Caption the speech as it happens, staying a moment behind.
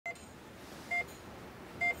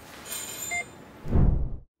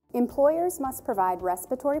Employers must provide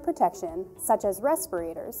respiratory protection, such as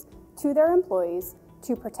respirators, to their employees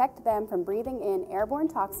to protect them from breathing in airborne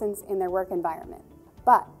toxins in their work environment.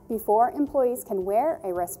 But before employees can wear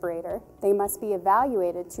a respirator, they must be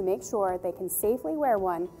evaluated to make sure they can safely wear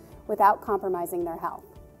one without compromising their health.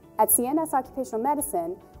 At CNS Occupational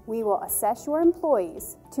Medicine, we will assess your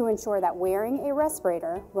employees to ensure that wearing a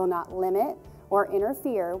respirator will not limit or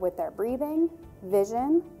interfere with their breathing,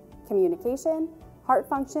 vision, communication, heart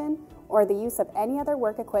function, or the use of any other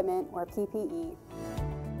work equipment or PPE.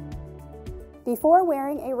 Before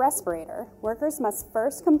wearing a respirator, workers must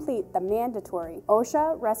first complete the mandatory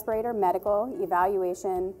OSHA Respirator Medical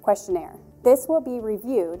Evaluation Questionnaire. This will be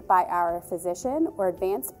reviewed by our physician or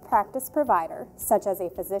advanced practice provider, such as a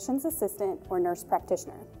physician's assistant or nurse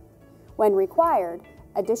practitioner. When required,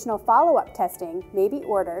 additional follow-up testing may be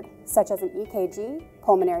ordered, such as an EKG,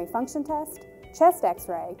 pulmonary function test, chest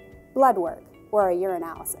X-ray, blood work, or a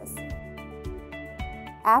urinalysis.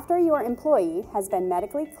 After your employee has been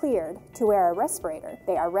medically cleared to wear a respirator,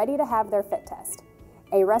 they are ready to have their fit test.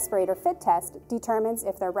 A respirator fit test determines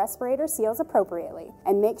if their respirator seals appropriately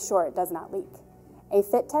and makes sure it does not leak. A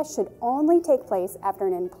fit test should only take place after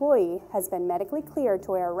an employee has been medically cleared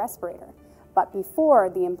to wear a respirator, but before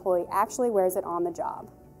the employee actually wears it on the job.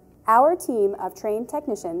 Our team of trained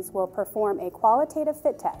technicians will perform a qualitative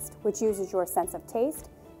fit test, which uses your sense of taste,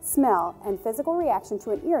 smell, and physical reaction to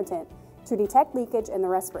an irritant to detect leakage in the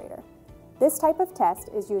respirator. This type of test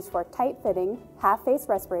is used for tight-fitting, half-face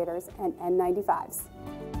respirators and N95s.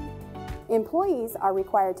 Employees are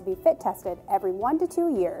required to be fit tested every 1 to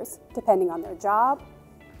 2 years, depending on their job,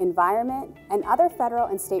 environment, and other federal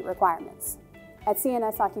and state requirements. At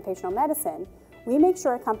CNS Occupational Medicine, we make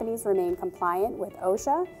sure companies remain compliant with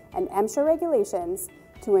OSHA and MSHA regulations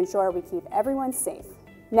to ensure we keep everyone safe.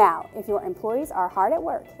 Now, if your employees are hard at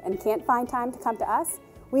work and can't find time to come to us,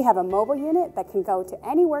 we have a mobile unit that can go to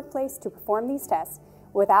any workplace to perform these tests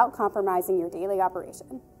without compromising your daily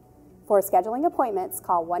operation. For scheduling appointments,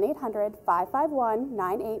 call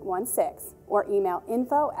 1-800-551-9816 or email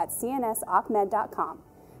info@cnsoccmed.com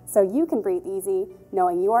so you can breathe easy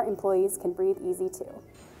knowing your employees can breathe easy too.